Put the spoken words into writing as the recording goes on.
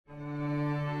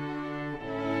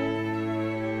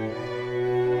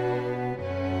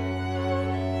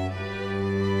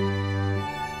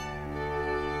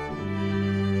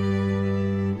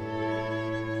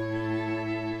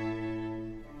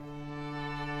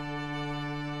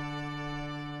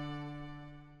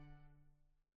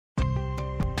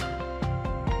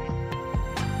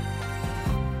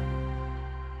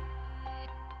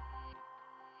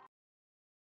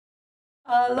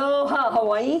Aloha,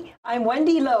 Hawaii. I'm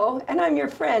Wendy Lowe, and I'm your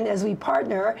friend as we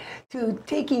partner to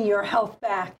taking your health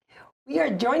back. We are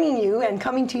joining you and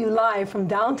coming to you live from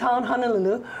downtown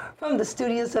Honolulu from the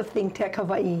studios of Think Tech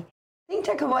Hawaii. Think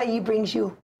Tech Hawaii brings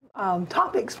you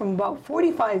topics from about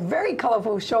 45 very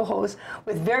colorful show hosts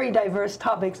with very diverse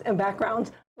topics and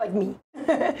backgrounds, like me.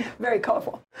 Very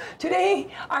colorful. Today,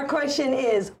 our question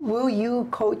is, will you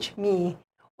coach me?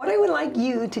 What I would like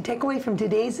you to take away from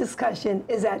today's discussion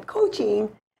is that coaching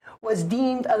was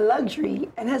deemed a luxury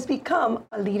and has become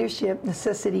a leadership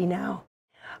necessity now.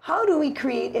 How do we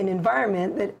create an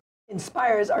environment that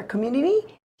inspires our community,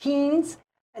 teens,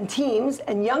 and teams,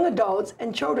 and young adults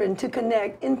and children to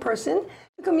connect in person,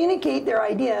 to communicate their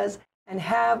ideas, and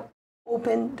have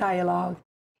open dialogue?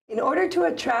 In order to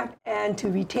attract and to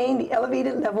retain the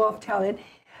elevated level of talent,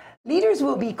 leaders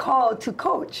will be called to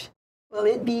coach. Will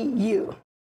it be you?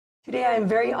 Today, I am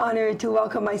very honored to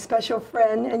welcome my special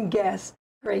friend and guest,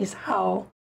 Grace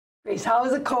Howell. Grace Howell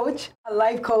is a coach, a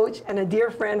life coach, and a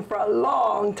dear friend for a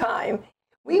long time.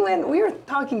 We were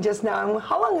talking just now.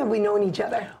 How long have we known each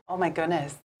other? Oh my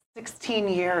goodness, 16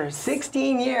 years.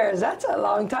 16 years. That's a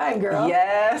long time, girl.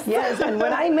 Yes. Yes, and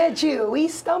when I met you, we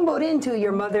stumbled into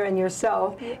your mother and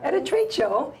yourself at a trade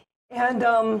show,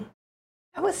 and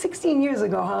that was 16 years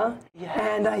ago, huh? Yeah.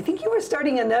 And I think you were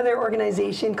starting another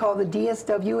organization called the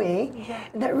DSWA. Yeah.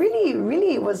 And that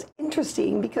really was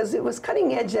interesting because it was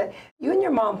cutting edge that you and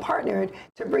your mom partnered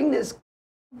to bring this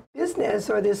business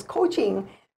or this coaching,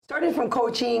 started from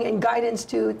coaching and guidance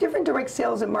to different direct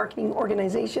sales and marketing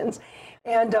organizations.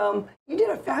 And you did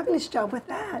a fabulous job with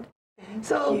that.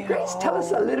 So Grace, tell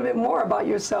us a little bit more about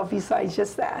yourself besides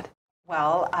just that.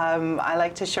 Well, I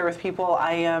like to share with people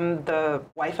I am the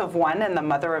wife of one and the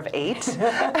mother of 8.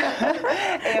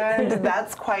 And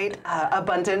that's quite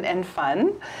abundant and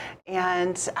fun.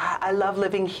 And I love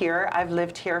living here. I've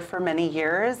lived here for many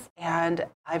years, and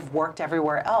I've worked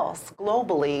everywhere else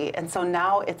globally. And so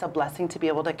now it's a blessing to be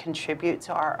able to contribute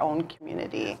to our own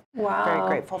community. Wow. Very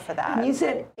grateful for that. And you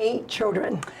said 8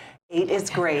 children. 8 is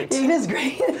great. 8 is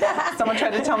great. Someone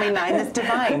tried to tell me 9 is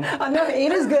divine. No,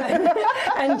 8 is good.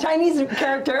 And Chinese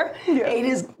character, 8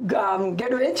 is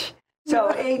get rich.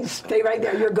 So 8, stay right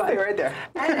there. You're good. Stay right there.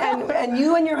 And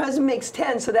you and your husband makes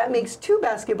 10, so that makes 2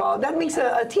 basketball. That makes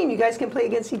a team. You guys can play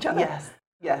against each other. Yes.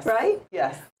 Yes. Right?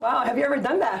 Yes. Wow. Have you ever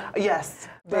done that? Yes.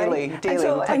 Daily. Right? Daily.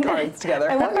 So, play cards together.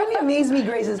 And what really amazed me,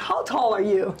 Grace, is how tall are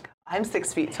you? I'm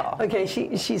 6 feet tall. Okay,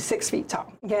 she's 6 feet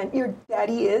tall. Again, your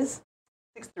daddy is?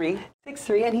 6'3".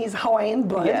 6'3", and he's Hawaiian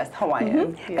blood. Yes,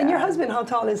 Hawaiian. Mm-hmm. Yeah. And your husband, how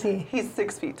tall is he? He's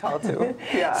 6 feet tall too.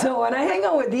 Yeah. So when I hang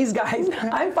out with these guys,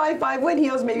 I'm 5'5" with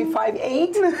heels, maybe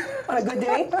 5'8" on a good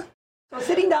day. So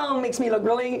sitting down makes me look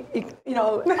really,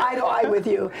 eye to eye with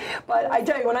you. But I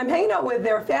tell you, when I'm hanging out with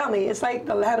their family, it's like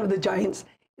the land of the giants.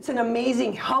 It's an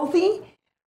amazing, healthy,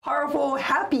 powerful,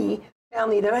 happy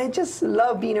family that I just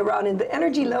love being around, and the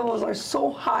energy levels are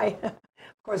so high.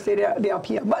 Of course, they are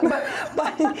here, but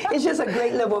it's just a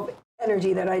great level of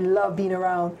energy that I love being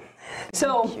around.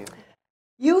 So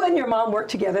you and your mom work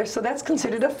together, so that's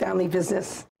considered a family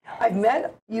business. I've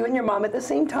met you and your mom at the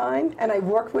same time, and I've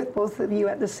worked with both of you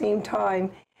at the same time,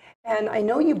 and I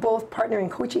know you both partner in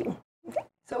coaching.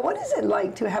 So what is it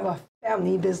like to have a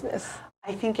family business?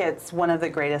 I think it's one of the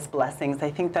greatest blessings. I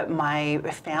think that my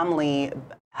family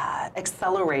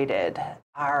accelerated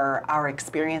our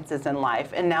experiences in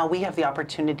life, and now we have the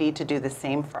opportunity to do the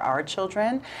same for our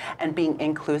children. And being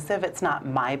inclusive, it's not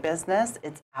my business,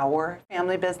 it's our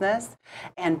family business.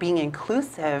 And being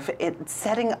inclusive, it's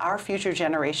setting our future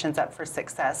generations up for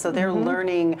success. So they're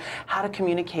learning how to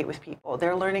communicate with people,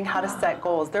 they're learning how to set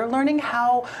goals, they're learning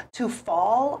how to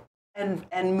fall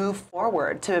and move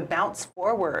forward, to bounce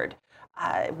forward.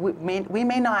 We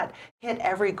may not hit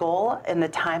every goal in the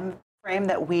time frame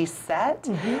that we set.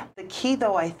 The key,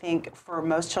 though, I think, for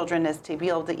most children is to be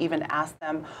able to even ask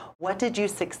them, what did you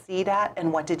succeed at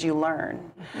and what did you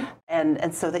learn?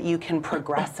 And so that you can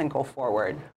progress and go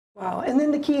forward. Wow. And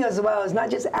then the key as well is not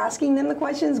just asking them the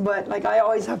questions, but like I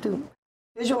always have to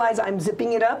visualize I'm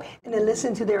zipping it up and then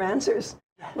listen to their answers.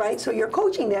 Yes. Right? So you're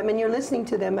coaching them and you're listening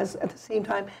to them at the same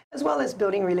time, as well as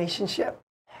building relationship.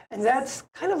 And that's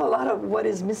kind of a lot of what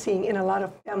is missing in a lot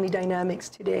of family dynamics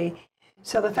today.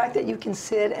 So the fact that you can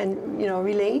sit and,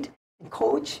 relate and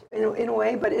coach in a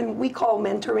way, but we call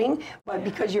mentoring, but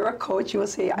because you're a coach, you will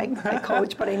say, I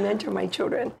coach, but I mentor my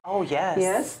children. Oh, yes.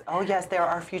 Yes? Oh, yes, they're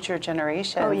our future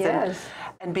generations. Oh, yes.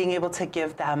 And being able to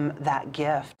give them that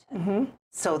gift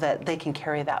so that they can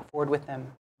carry that forward with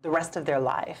them the rest of their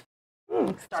life.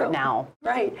 Start now.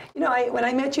 Right. When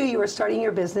I met you, you were starting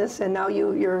your business, and now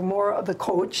you're more of a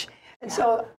coach. And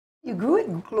so you grew it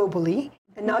globally,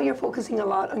 and now you're focusing a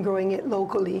lot on growing it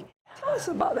locally. Tell us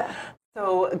about that.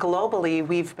 So globally,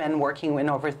 we've been working in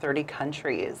over 30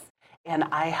 countries. And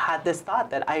I had this thought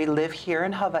that I live here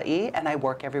in Hawaii and I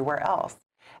work everywhere else.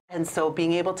 And so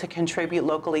being able to contribute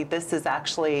locally, this is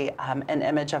actually an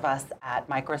image of us at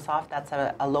Microsoft. That's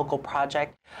a local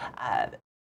project.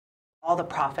 All the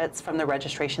profits from the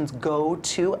registrations go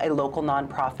to a local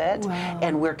nonprofit,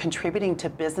 and we're contributing to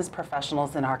business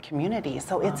professionals in our community.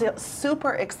 So it's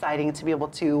super exciting to be able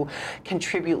to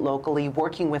contribute locally,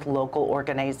 working with local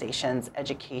organizations,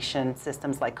 education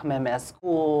systems like Kamehameha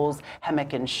Schools,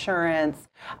 HEMIC Insurance,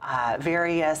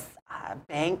 various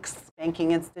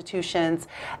banking institutions,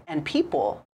 and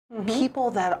people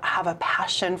that have a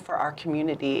passion for our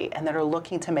community and that are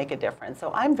looking to make a difference.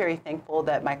 So I'm very thankful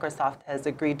that Microsoft has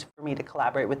agreed for me to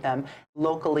collaborate with them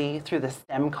locally through the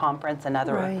STEM conference and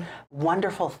other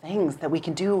wonderful things that we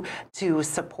can do to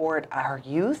support our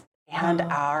youth and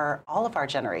all of our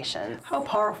generations. How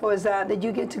powerful is that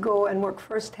you get to go and work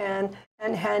firsthand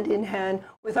and hand in hand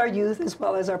with our youth as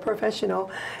well as our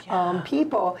professional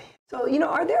people. So, you know,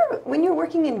 are there, when you're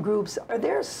working in groups, are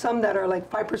there some that are like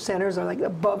 5%ers or like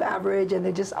above average and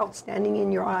they're just outstanding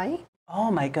in your eye? Oh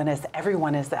my goodness,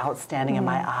 everyone is outstanding in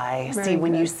my eye. See,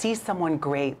 when you see someone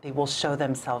great, they will show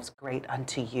themselves great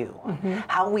unto you.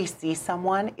 How we see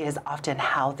someone is often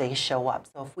how they show up.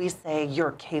 So if we say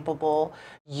you're capable,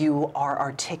 you are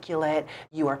articulate,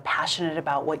 you are passionate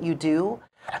about what you do,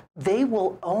 they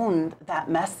will own that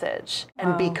message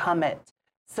and become it.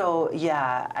 So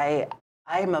yeah,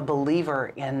 I'm a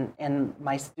believer in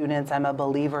my students. I'm a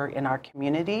believer in our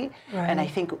community. And I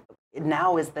think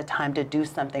now is the time to do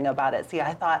something about it. See,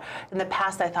 I thought, in the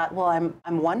past, I thought, well,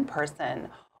 I'm one person.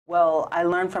 Well, I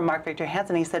learned from Mark Victor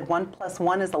Hansen, he said 1 +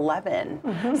 1 is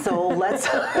 11. So let's,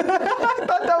 I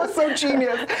thought that was so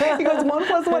genius. He goes,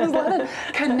 1 + 1 is 11.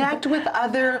 Connect with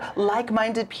other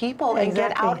like-minded people and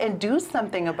get out and do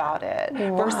something about it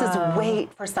versus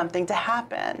wait for something to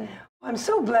happen. I'm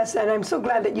so blessed, and I'm so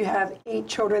glad that you have 8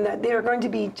 children that they are going to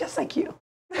be just like you,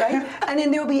 right? And then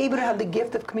they'll be able to have the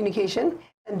gift of communication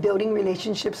and building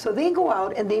relationships. So they go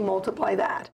out and they multiply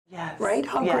that, right?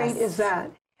 How great is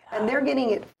that? And they're getting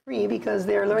it free because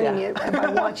they're learning it by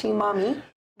watching mommy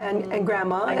and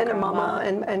grandma and mama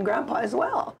and grandpa as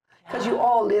well. Because you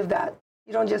all live that.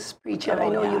 You don't just preach it. I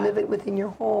know you live it within your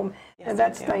home. And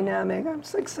that's dynamic. I'm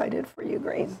so excited for you,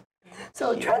 Grace.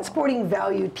 So transporting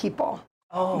valued people.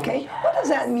 Okay, what does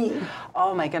that mean?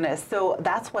 Oh my goodness. So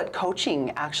that's what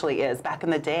coaching actually is. Back in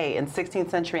the day, in 16th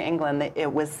century England,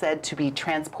 it was said to be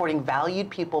transporting valued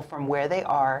people from where they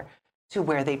are to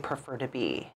where they prefer to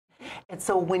be. And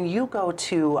so when you go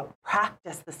to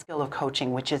practice the skill of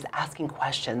coaching, which is asking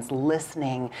questions,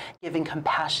 listening, giving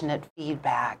compassionate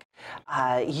feedback,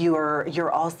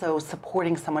 you're also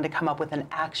supporting someone to come up with an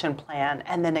action plan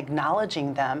and then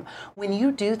acknowledging them. When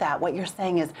you do that, what you're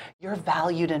saying is you're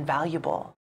valued and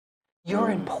valuable. You're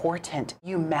important.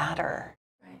 You matter.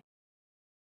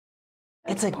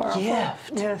 It's a gift.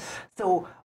 Yes. So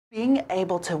being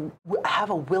able to have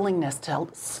a willingness to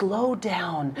slow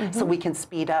down so we can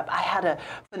speed up. I had a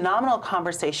phenomenal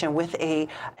conversation with a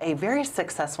very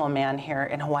successful man here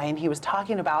in Hawaii, and he was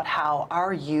talking about how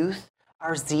our youth,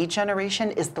 our Z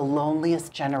generation, is the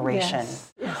loneliest generation.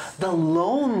 The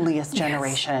loneliest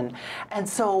generation. And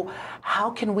so how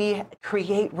can we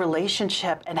create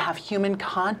relationship and have human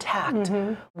contact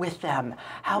with them?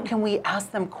 How can we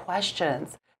ask them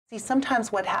questions? See,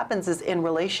 sometimes what happens is in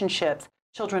relationships,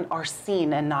 children are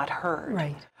seen and not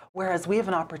heard. Whereas we have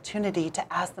an opportunity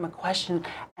to ask them a question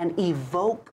and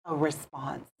evoke a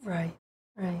response.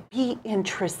 Be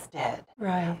interested.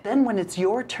 Then when it's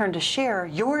your turn to share,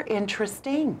 you're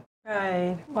interesting.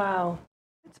 Wow.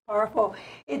 It's powerful.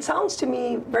 It sounds to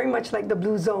me very much like the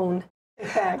Blue Zone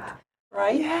effect,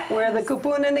 right? Where the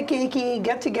kupuna and the keiki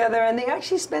get together and they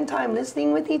actually spend time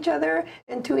listening with each other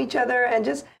and to each other and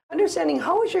just understanding,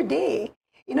 how was your day?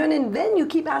 You know, and then you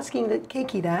keep asking the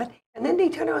keiki that, and then they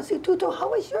turn around and say, Tuto,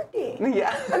 how was your day?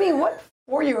 I mean, what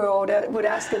 4-year-old would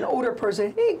ask an older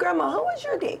person, hey, grandma, how was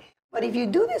your day? But if you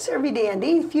do this every day and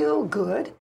they feel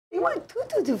good, they want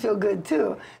Tutu to feel good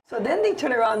too. So then they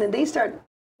turn around and they start,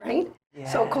 right?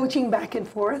 So coaching back and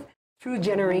forth through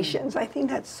generations. I think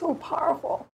that's so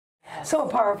powerful. So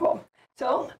powerful.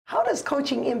 So how does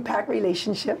coaching impact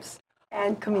relationships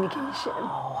and communication?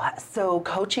 So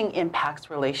coaching impacts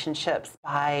relationships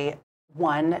by,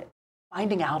 one,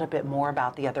 finding out a bit more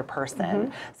about the other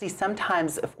person. See,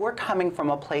 sometimes if we're coming from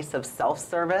a place of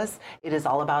self-service, it is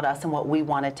all about us and what we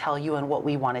want to tell you and what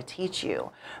we want to teach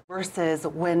you. Versus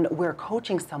when we're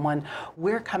coaching someone,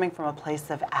 we're coming from a place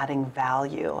of adding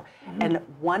value. And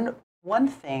one One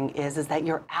thing is that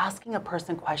you're asking a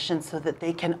person questions so that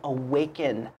they can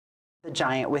awaken the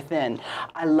giant within.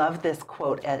 I love this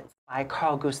quote by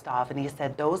Carl Gustav, and he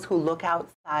said, "Those who look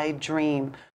outside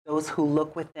dream, those who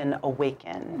look within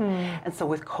awaken." And so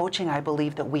with coaching, I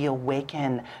believe that we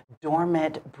awaken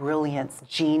dormant brilliance,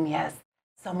 genius,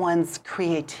 someone's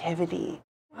creativity,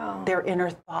 their inner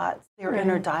thoughts, their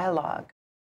inner dialogue,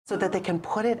 so that they can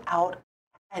put it out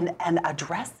and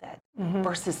address it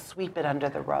versus sweep it under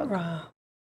the rug.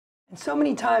 And so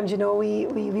many times, you know,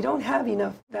 we don't have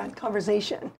enough that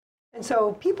conversation. And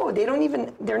so people, they're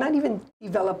not even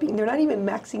developing, they're not even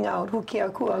maxing out who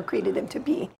Keakua created them to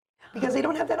be, because they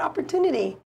don't have that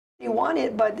opportunity. They want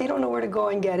it, but they don't know where to go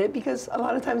and get it, because a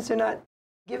lot of times they're not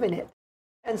given it.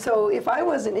 And so if I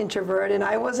was an introvert and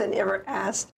I wasn't ever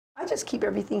asked, I just keep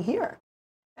everything here.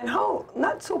 And how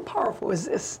not so powerful is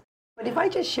this? But if I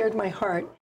just shared my heart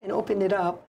and opened it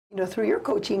up, you know, through your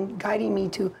coaching, guiding me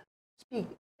to speak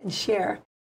and share,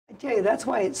 I tell you, that's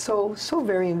why it's so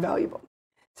very invaluable.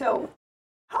 So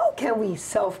how can we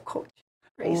self-coach,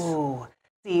 Grace? Ooh,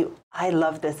 see, I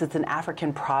love this. It's an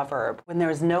African proverb. When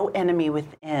there's no enemy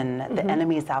within, the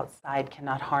enemies outside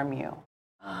cannot harm you.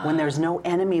 When there's no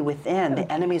enemy within,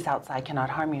 the enemies outside cannot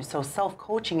harm you. So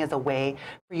self-coaching is a way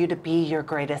for you to be your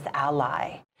greatest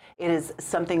ally. It is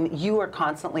something you are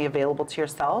constantly available to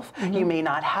yourself. You may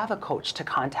not have a coach to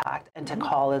contact and to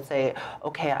call and say,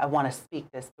 okay, I want to speak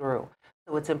this through.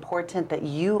 So it's important that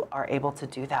you are able to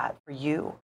do that for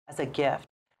you as a gift.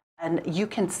 And you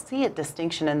can see a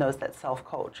distinction in those that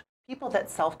self-coach. People that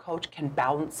self-coach can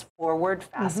bounce forward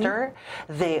faster.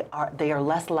 They are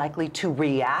less likely to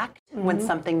react when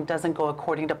something doesn't go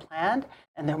according to plan,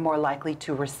 and they're more likely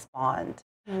to respond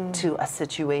to a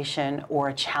situation or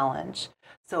a challenge.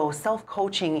 So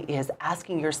self-coaching is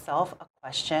asking yourself a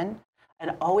question,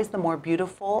 and always the more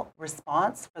beautiful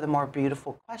response for the more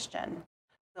beautiful question.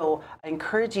 So I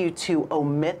encourage you to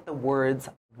omit the words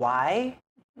why.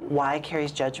 Why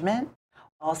carries judgment.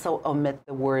 Also omit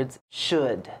the words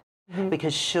should,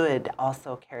 because should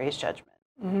also carries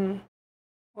judgment.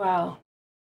 Wow,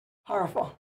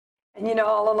 powerful. And you know,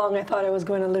 all along I thought I was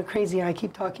going a little crazy. I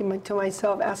keep talking to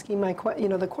myself, asking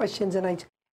the questions, and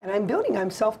I'm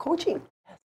self-coaching.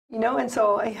 You know, and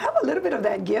so I have a little bit of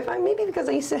that gift. Maybe because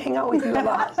I used to hang out with you a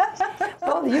lot.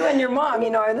 Both you and your mom, you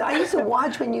know, and I used to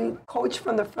watch when you coach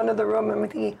from the front of the room, and I'm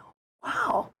thinking,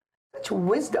 wow, such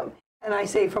wisdom. And I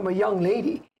say from a young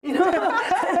lady, you know,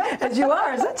 as you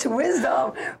are, such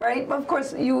wisdom, right? But of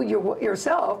course, you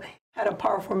yourself had a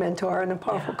powerful mentor and a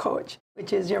powerful coach,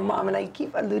 which is your mom. And I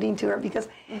keep alluding to her because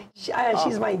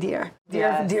she's my dear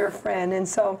friend. And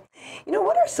so, you know,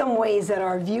 what are some ways that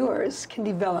our viewers can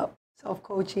develop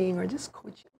self-coaching or just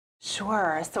coaching?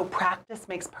 Sure. So practice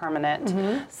makes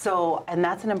permanent. So, and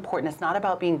that's an important, it's not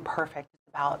about being perfect. It's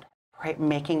about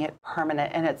making it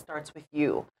permanent, and it starts with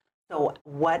you. So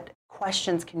what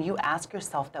questions can you ask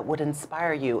yourself that would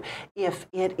inspire you? If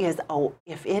it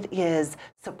is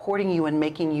supporting you and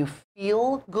making you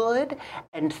feel good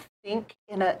and think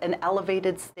in an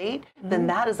elevated state, then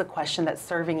that is a question that's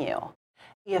serving you.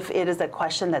 If it is a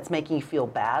question that's making you feel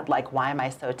bad, like, why am I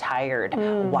so tired?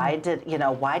 Why did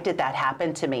that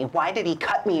happen to me? Why did he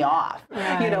cut me off?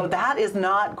 Right. You know, that is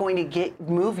not going to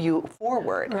move you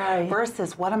forward. Right.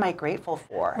 Versus, what am I grateful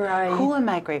for? Right. Who am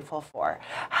I grateful for?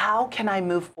 How can I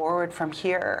move forward from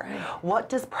here? Right. What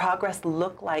does progress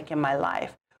look like in my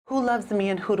life? Who loves me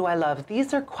and who do I love?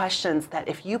 These are questions that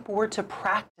if you were to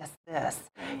practice this,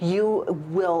 your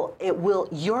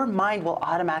mind will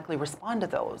automatically respond to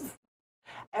those.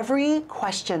 Every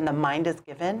question the mind is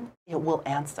given, it will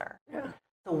answer. Yeah.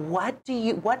 So what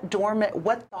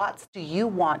thoughts do you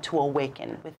want to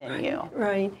awaken within you?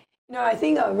 Right. You know, I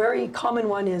think a very common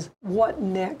one is, what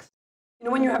next? You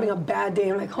know, when you're having a bad day,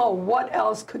 I'm like, oh, what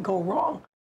else could go wrong?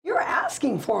 You're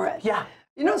asking for it. Yeah.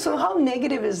 You know, so how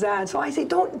negative is that? So I say,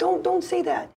 don't say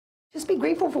that. Just be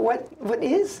grateful for what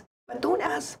is, but don't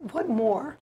ask what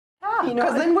more. Yeah, you know,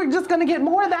 because then we're just going to get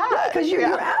more of that. Because you're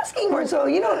asking for it. So,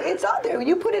 you know, it's out there.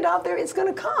 You put it out there, it's going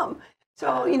to come.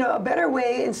 So, you know, a better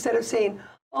way, instead of saying,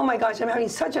 oh my gosh, I'm having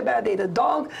such a bad day. The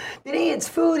dog didn't eat its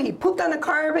food. He pooped on the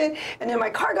carpet, and then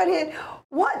my car got hit.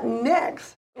 What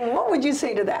next? What would you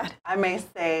say to that? I may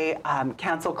say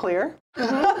cancel clear.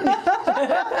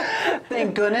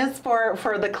 Thank goodness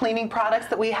for the cleaning products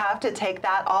that we have to take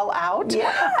that all out.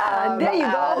 Yeah, there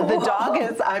you go. The dog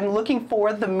I'm looking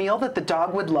for the meal that the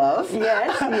dog would love.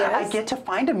 Yes, yes. I get to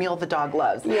find a meal the dog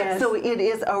loves. Yes. So it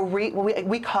is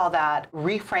we call that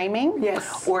reframing,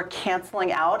 yes, or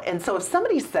canceling out. And so if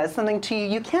somebody says something to you,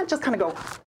 you can't just kind of go,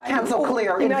 cancel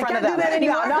clear in front of them. I can't do that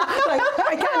anymore. No. Like,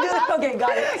 I can't do that. Okay,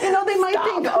 got it. You know, they might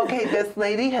think, okay, this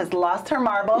lady has lost her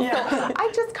marbles. Yeah. So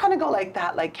I just kind of go like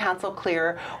that, like cancel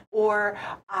clear, or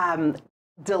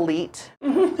delete,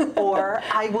 or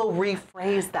I will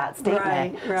rephrase that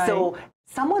statement. Right. So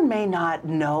someone may not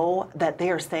know that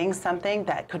they are saying something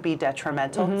that could be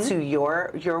detrimental to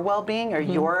your well-being or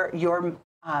your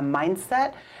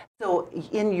mindset. So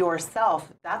in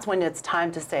yourself, that's when it's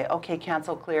time to say, okay,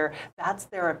 cancel clear. That's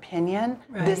their opinion.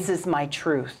 Right. This is my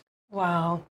truth.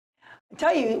 Wow. I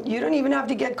tell you, you don't even have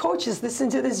to get coaches. Listen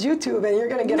to this YouTube and you're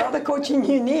going to get all the coaching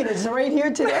you need. It's right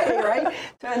here today, right?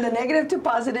 Turn the negative to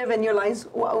positive in your lives.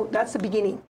 Well, that's the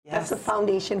beginning. Yes. That's the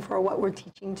foundation for what we're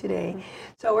teaching today.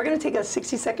 So we're going to take a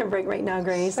 60-second break right now,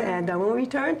 Grace. Sure. And when we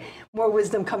return, more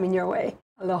wisdom coming your way.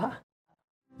 Aloha.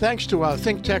 Thanks to our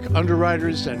ThinkTech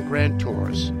underwriters and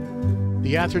grantors,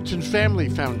 the Atherton Family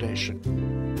Foundation,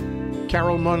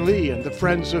 Carol Monlee and the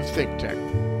Friends of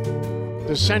ThinkTech,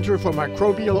 the Center for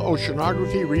Microbial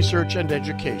Oceanography Research and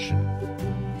Education,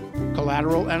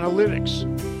 Collateral Analytics,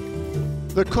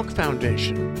 the Cook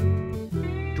Foundation,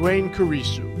 Dwayne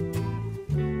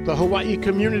Kurisu, the Hawaii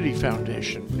Community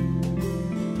Foundation,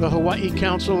 the Hawaii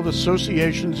Council of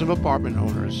Associations of Apartment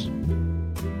Owners,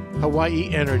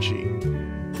 Hawaii Energy,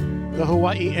 the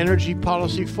Hawaii Energy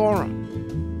Policy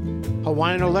Forum,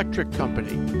 Hawaiian Electric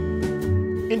Company,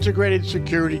 Integrated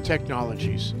Security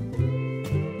Technologies,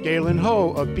 Galen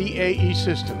Ho of BAE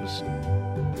Systems,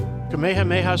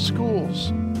 Kamehameha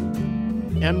Schools,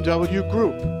 MW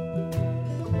Group,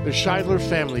 the Scheidler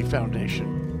Family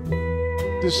Foundation,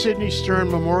 the Sidney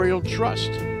Stern Memorial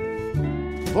Trust,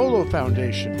 Volo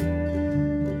Foundation,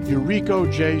 Yuriko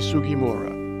J.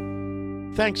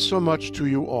 Sugimura. Thanks so much to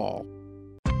you all.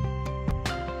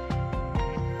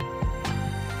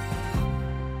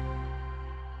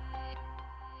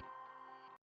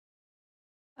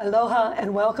 Aloha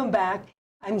and welcome back.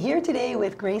 I'm here today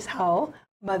with Grace Howell,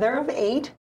 mother of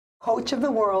 8, coach of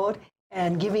the world,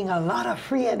 and giving a lot of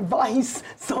free advice.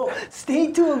 So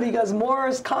stay tuned because more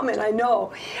is coming, I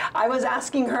know. I was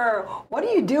asking her, what do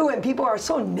you do when people are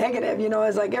so negative? You know,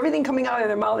 it's like everything coming out of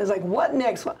their mouth is like, what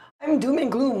next? I'm doom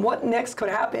and gloom. What next could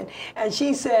happen? And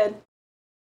she said,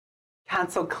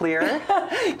 cancel clear.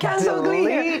 Cancel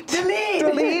clear.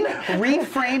 Delete.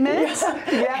 Reframe it.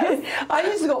 Yes. I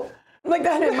used to go like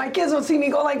that, and my kids will see me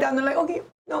go like that, and they're like, okay,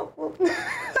 no,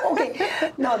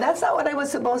 okay. No, that's not what I was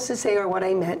supposed to say or what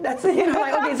I meant. That's, you know,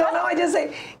 like, okay, so now I just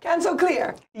say, cancel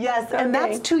clear. Yes, okay. And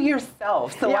that's to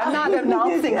yourself. So yeah. I'm not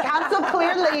announcing, cancel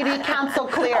clear, lady, cancel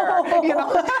clear. You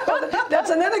know?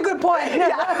 That's another good point.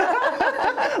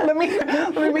 Yeah. let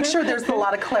me make sure there's a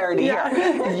lot of clarity here.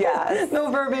 Yes.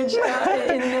 No verbiage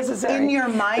necessary. In your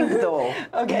mind, though.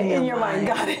 Okay, in your mind.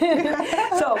 Got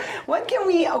it. So what can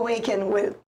we awaken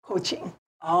with coaching?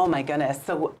 Oh my goodness.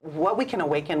 So what we can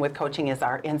awaken with coaching is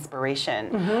our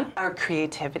inspiration, our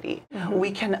creativity.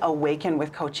 We can awaken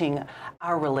with coaching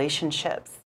our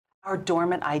relationships, our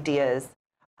dormant ideas,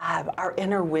 our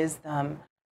inner wisdom.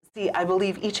 See, I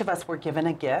believe each of us were given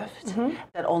a gift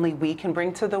that only we can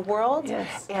bring to the world.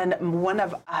 Yes. And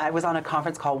I was on a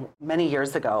conference call many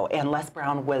years ago, and Les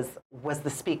Brown was the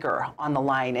speaker on the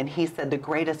line, and he said the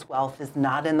greatest wealth is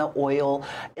not in the oil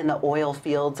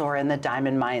fields or in the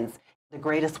diamond mines. The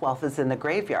greatest wealth is in the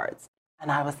graveyards. And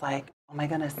I was like, oh my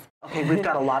goodness, okay, we've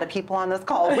got a lot of people on this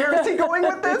call. Where is he going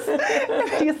with this? And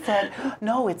he said,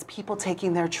 no, it's people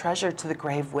taking their treasure to the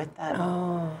grave with them.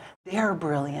 Oh. Their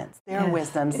brilliance, their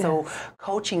wisdom. Yes. So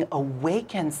coaching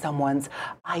awakens someone's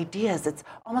ideas. It's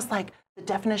almost like the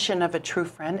definition of a true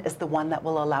friend is the one that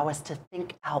will allow us to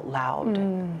think out loud.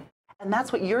 And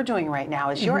that's what you're doing right now,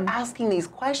 is you're asking these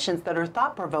questions that are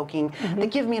thought-provoking,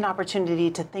 that give me an opportunity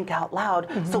to think out loud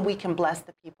so we can bless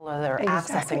the people that are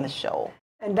accessing the show.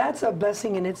 And that's a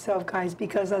blessing in itself, guys,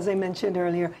 because as I mentioned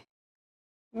earlier,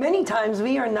 many times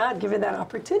we are not given that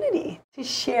opportunity to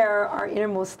share our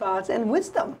innermost thoughts and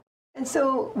wisdom. And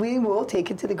so we will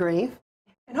take it to the grave.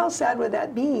 And how sad would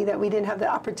that be that we didn't have the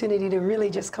opportunity to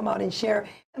really just come out and share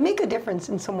and make a difference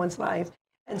in someone's life?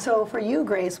 And so for you,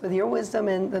 Grace, with your wisdom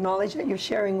and the knowledge that you're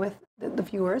sharing with the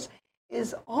viewers,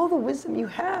 is all the wisdom you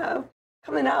have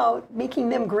coming out, making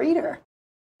them greater.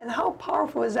 And how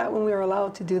powerful is that when we are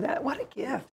allowed to do that? What a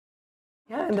gift.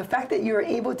 Yeah, and the fact that you're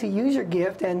able to use your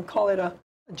gift and call it a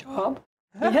job.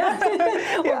 Yeah.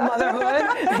 Or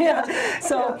motherhood. Yeah.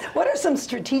 So what are some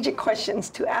strategic questions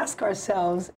to ask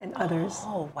ourselves and others?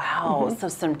 Oh, wow. So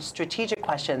some strategic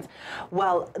questions.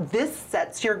 Well, this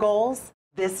sets your goals.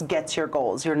 This gets your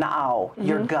goals, your now,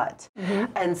 your gut.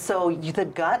 And so the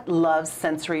gut loves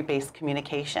sensory-based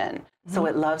communication. So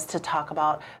it loves to talk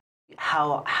about,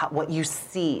 what you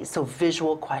see. So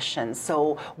visual questions.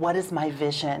 So what is my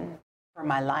vision for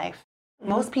my life?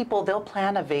 Most people, they'll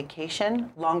plan a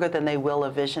vacation longer than they will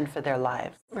a vision for their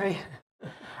lives. Right.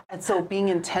 And so being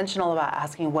intentional about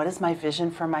asking, what is my vision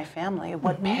for my family?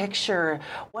 What picture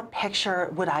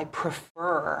would I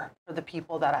prefer for the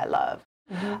people that I love?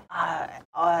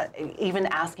 Even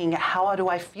asking, how do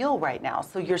I feel right now?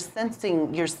 So your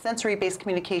sensory-based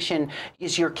communication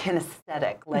is your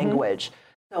kinesthetic language.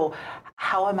 So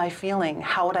how am I feeling?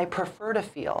 How would I prefer to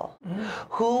feel?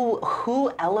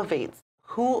 Who elevates?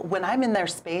 When I'm in their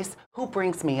space, who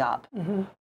brings me up?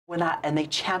 And they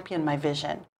champion my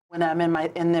vision. When I'm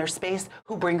in their space,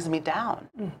 who brings me down?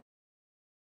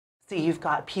 See, you've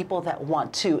got people that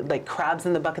want to, like crabs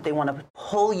in the bucket, they want to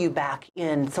pull you back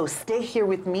in. So stay here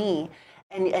with me.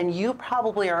 And you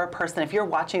probably are a person, if you're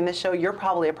watching this show, you're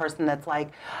probably a person that's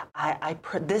like,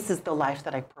 this is the life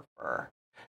that I prefer.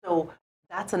 So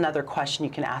that's another question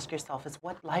you can ask yourself is,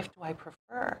 what life do I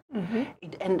prefer?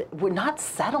 And we're not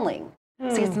settling.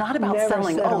 See, it's not about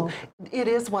settling. Oh, it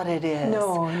is what it is.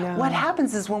 No. What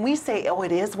happens is when we say, oh,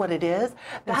 it is what it is,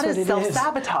 that is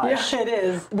self-sabotage. Yeah, it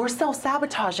is. We're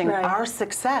self-sabotaging our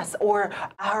success or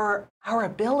our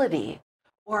ability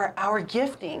or our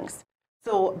giftings.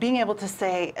 So being able to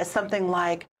say something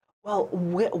like, well,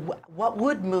 what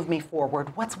would move me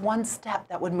forward? What's one step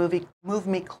that would move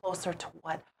me closer to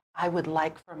what I would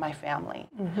like for my family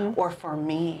or for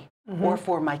me or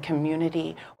for my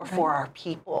community or for our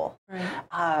people.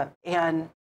 And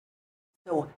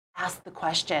so ask the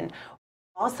question.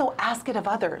 Also ask it of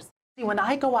others. See, when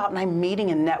I go out and I'm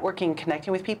meeting and networking,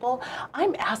 connecting with people,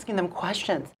 I'm asking them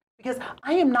questions because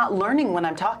I am not learning when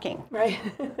I'm talking. Right.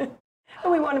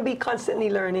 And we want to be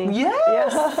constantly learning.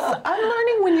 Yes, I'm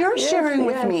learning when you're sharing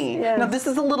with me. Yes. Now, this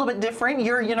is a little bit different.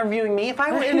 You're interviewing me. If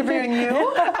I were interviewing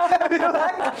you, I'd be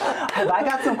like, have I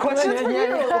got some questions for you?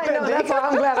 I know, that's why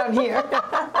I'm glad I'm here.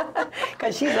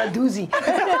 Because she's a doozy.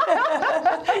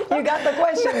 You got the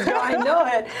questions, girl. I know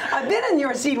it. I've been in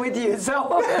your seat with you.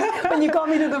 So when you call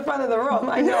me to the front of the room,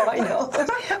 I know.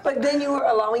 But then you were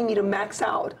allowing me to max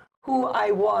out who I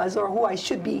was or who I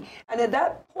should be. And at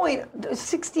that point,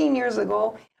 16 years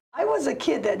ago, I was a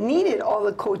kid that needed all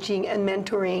the coaching and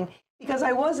mentoring because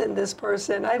I wasn't this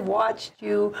person. I've watched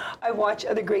you, I watched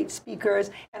other great speakers,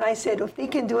 and I said, if they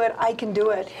can do it, I can do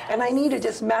it. And I need to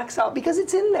just max out because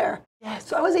it's in there.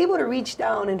 So I was able to reach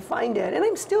down and find it. And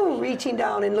I'm still reaching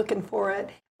down and looking for it.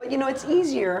 But you know, it's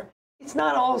easier. It's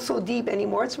not all so deep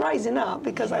anymore. It's rising up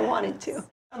because I want it to.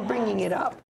 I'm bringing it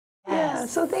up. Yeah,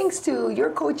 so thanks to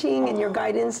your coaching and your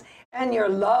guidance and your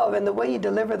love and the way you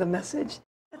deliver the message,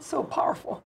 that's so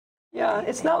powerful. Yeah,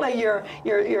 it's not like you're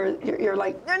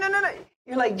like, no.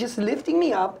 You're like just lifting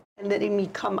me up and letting me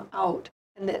come out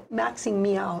and maxing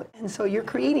me out. And so you're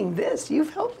creating this.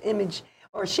 You've helped image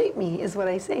or shape me is what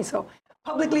I say. So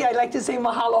publicly, I like to say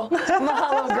mahalo.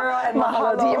 Mahalo, girl, and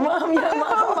mahalo to your mom. Yeah,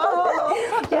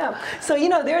 mahalo. Yeah. So, you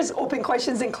know, there's open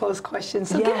questions and closed questions.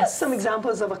 So give us some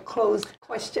examples of a closed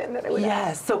question that I would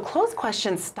ask. So closed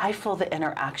questions stifle the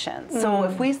interaction. So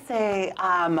if we say,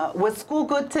 was school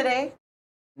good today?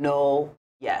 No.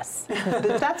 Yes.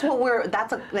 That's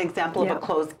an example of a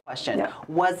closed question.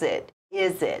 Was it?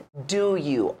 Is it? Do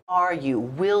you? Are you?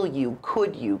 Will you?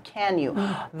 Could you? Can you?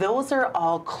 Those are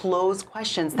all closed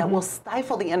questions that will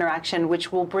stifle the interaction, which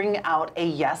will bring out a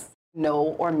yes,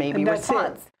 no, or maybe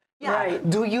response. Yeah. Right.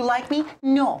 Do you like me?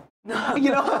 No. You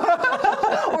know,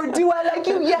 or do I like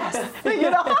you? Yes.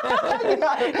 You know,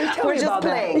 we're just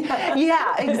playing.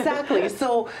 Yeah, exactly.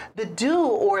 So the do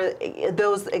or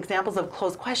those examples of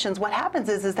closed questions, what happens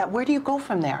is that where do you go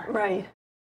from there? Right.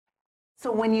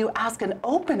 So when you ask an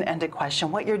open-ended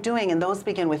question, what you're doing, and those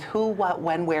begin with who, what,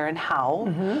 when, where, and how.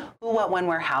 Who, what, when,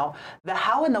 where, how. The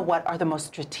how and the what are the most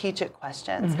strategic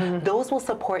questions. Those will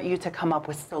support you to come up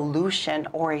with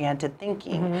solution-oriented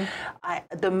thinking.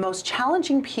 The most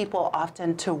challenging people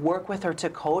often to work with or to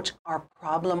coach are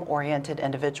problem-oriented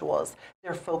individuals.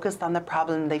 They're focused on the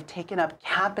problem. They've taken up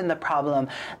camp in the problem.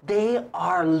 They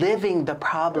are living the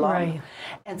problem. Right.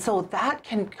 And so that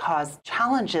can cause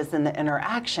challenges in the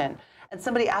interaction. And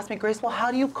somebody asked me, Grace, well,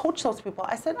 how do you coach those people?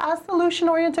 I said, ask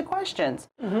solution-oriented questions.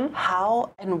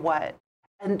 How and what?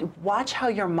 And watch how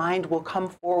your mind will come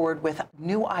forward with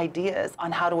new ideas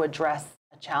on how to address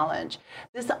a challenge.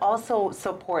 This also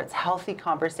supports healthy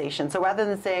conversation. So rather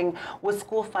than saying, was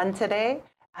school fun today?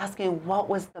 Asking, what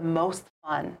was the most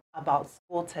fun about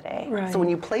school today? Right. So when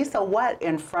you place a what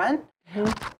in front,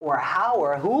 or a how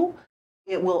or a who,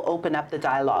 it will open up the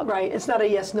dialogue. Right. It's not a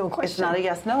yes/no question. It's not a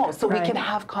yes/no. So we can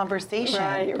have conversation.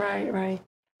 Right.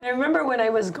 I remember when I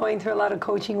was going through a lot of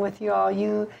coaching with you all,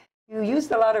 you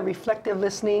used a lot of reflective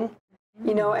listening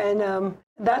You know, and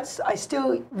I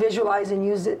still visualize and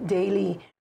use it daily.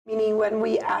 Meaning when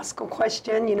we ask a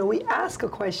question, you know, we ask a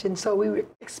question, so we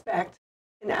expect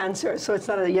an answer. So it's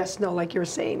not a yes, no, like you're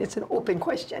saying. It's an open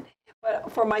question.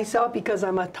 But for myself, because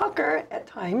I'm a talker at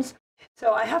times,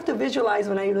 so I have to visualize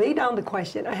when I lay down the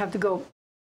question, I have to go,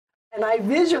 and I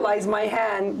visualize my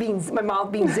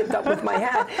mouth being zipped up with my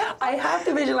hand. I have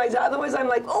to visualize it. Otherwise, I'm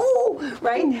like, oh,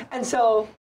 right? And so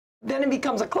then it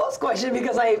becomes a closed question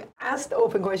because I asked the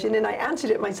open question and I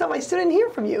answered it myself. I still didn't hear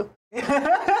from you.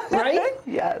 Right?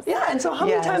 Yes. Yeah, and so how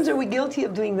many times are we guilty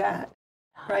of doing that?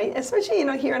 Right? Especially, you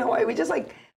know, here in Hawaii, we just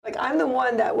like I'm the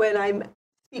one that when I'm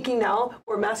speaking now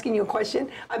or I'm asking you a question,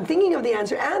 I'm thinking of the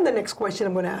answer and the next question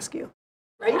I'm going to ask you.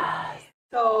 Right? Yes.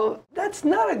 So that's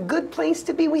not a good place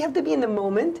to be. We have to be in the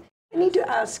moment. I need to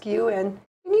ask you and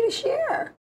you need to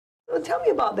share. So tell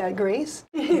me about that, Grace.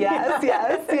 Yes,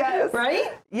 yes, yes.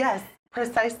 Right? Yes.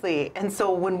 Precisely. And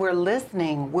so when we're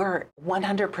listening, we're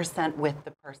 100% with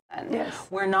the person. Yes.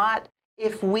 We're not,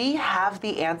 if we have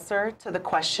the answer to the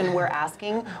question we're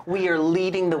asking, we are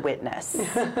leading the witness.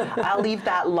 I'll leave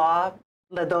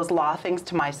those law things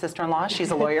to my sister-in-law.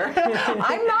 She's a lawyer.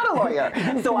 I'm not a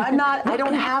lawyer. So I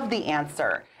don't have the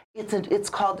answer. It's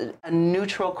called a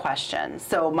neutral question.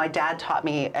 So my dad taught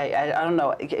me, I don't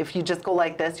know, if you just go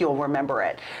like this, you'll remember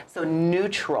it. So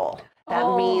neutral.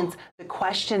 That means the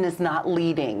question is not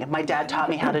leading. My dad taught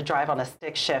me how to drive on a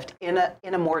stick shift in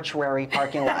a mortuary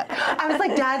parking lot. I was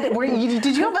like, Dad,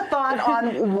 did you have a thought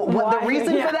on what the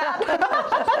reason for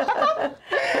that?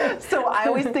 So I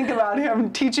always think about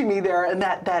him teaching me there, and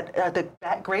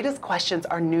that greatest questions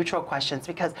are neutral questions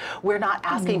because we're not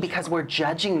asking because we're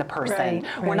judging the person.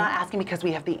 Right. We're not asking because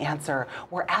we have the answer.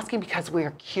 We're asking because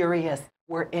we're curious.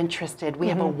 We're interested. We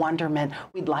have a wonderment.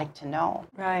 We'd like to know.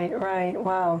 Right, right.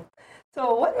 Wow.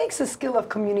 So what makes the skill of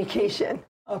communication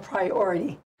a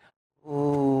priority?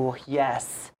 Ooh,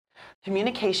 yes.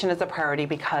 Communication is a priority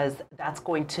because that's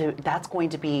going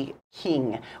to be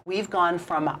king. We've gone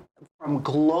from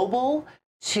global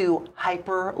to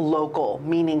hyper local,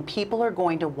 meaning people are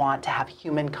going to want to have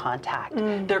human contact.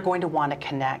 They're going to want to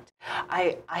connect.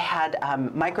 I had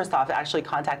Microsoft actually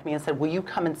contact me and said, will you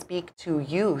come and speak to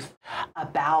youth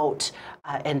about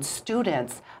and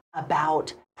students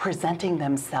about presenting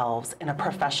themselves in a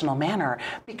professional manner,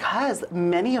 because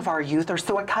many of our youth are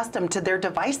so accustomed to their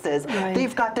devices. Right.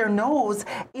 They've got their nose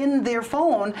in their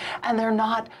phone and they're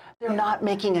not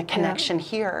making a connection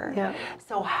here. Yeah.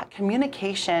 So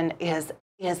communication is,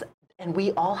 and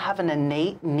we all have an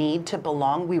innate need to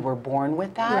belong. We were born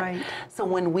with that. Right. So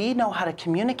when we know how to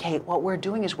communicate, what we're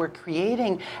doing is we're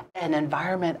creating an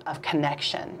environment of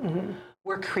connection.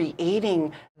 We're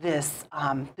creating this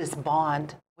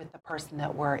bond with the person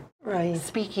that we're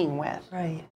speaking with.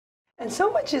 Right. And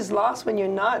so much is lost when you're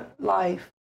not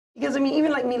live. Because I mean,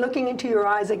 even like me looking into your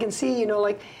eyes, I can see, you know,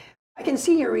 like I can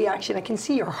see your reaction. I can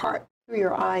see your heart through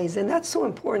your eyes. And that's so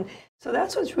important. So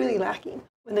that's what's really lacking.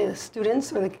 When the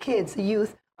students or the kids, the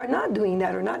youth, are not doing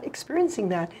that or not experiencing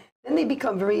that, then they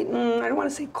become very, I don't want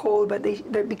to say cold, but they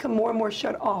become more and more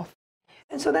shut off.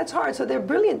 And so that's hard. So they're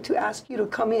brilliant to ask you to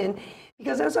come in,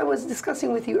 because as I was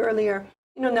discussing with you earlier,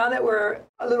 you know, now that we're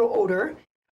a little older,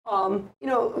 you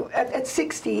know, at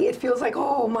 60, it feels like,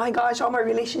 oh my gosh, all my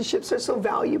relationships are so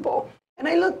valuable. And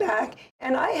I look back,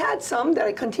 and I had some that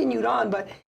I continued on, but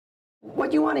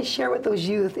what you want to share with those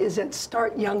youth is that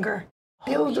start younger.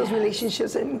 Build those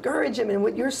relationships and encourage them, and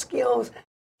with your skills,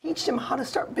 teach them how to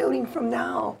start building from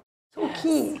now. So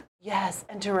key. Yes,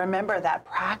 and to remember that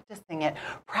practicing it,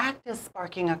 practice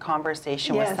sparking a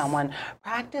conversation with someone,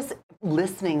 practice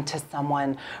listening to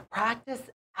someone, practice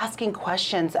asking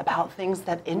questions about things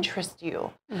that interest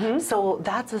you. So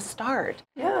that's a start.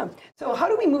 Yeah. So how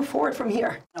do we move forward from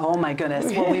here? Oh my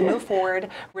goodness. Well, we move forward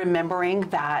remembering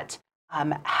that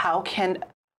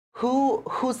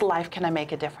whose life can I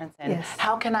make a difference in? Yes.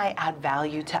 How can I add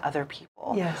value to other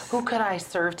people? Yes. Who could I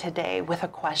serve today with a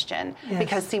question? Yes.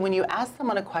 Because see, when you ask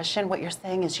someone a question, what you're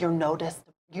saying is you're noticed.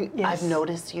 I've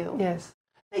noticed you. Yes.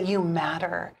 That you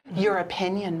matter. Your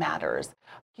opinion matters.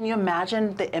 Can you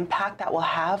imagine the impact that will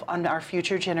have on our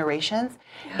future generations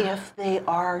if they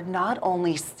are not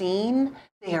only seen,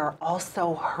 they are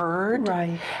also heard?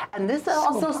 Right. And this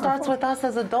also starts with us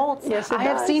as adults. Yes, I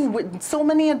have seen so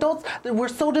many adults that we're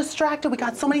so distracted. We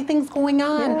got so many things going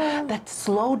on that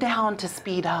slow down to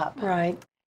speed up. Right.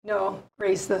 No,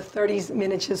 Grace, the 30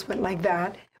 minutes just went like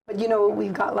that. But you know,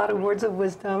 we've got a lot of words of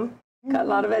wisdom, got a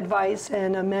lot of advice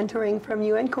and mentoring from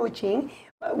you and coaching.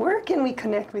 But where can we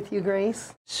connect with you,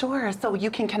 Grace? Sure. So you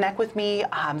can connect with me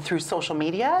through social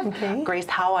media, Grace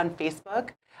Howe on Facebook,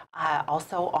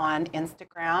 also on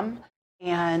Instagram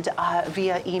and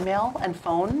via email and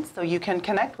phone, so you can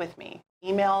connect with me.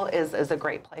 Email is a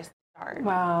great place to start.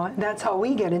 Wow, that's how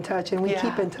we get in touch, and we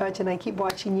keep in touch, and I keep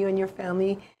watching you and your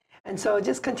family. And so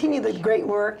just continue the great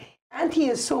work. Auntie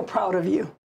is so proud of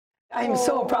you. I'm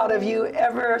so proud of you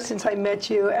ever since I met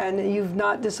you, and you've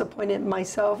not disappointed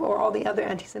myself or all the other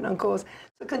aunties and uncles.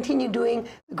 So continue doing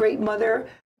the great mother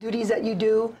duties that you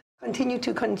do. Continue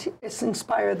to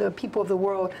inspire the people of the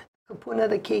world, Kupuna,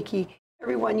 the Keiki,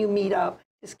 everyone you meet up.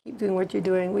 Just keep doing what you're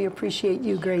doing. We appreciate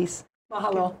you, Grace.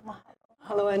 Mahalo.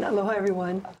 Mahalo and aloha,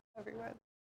 everyone. Everyone.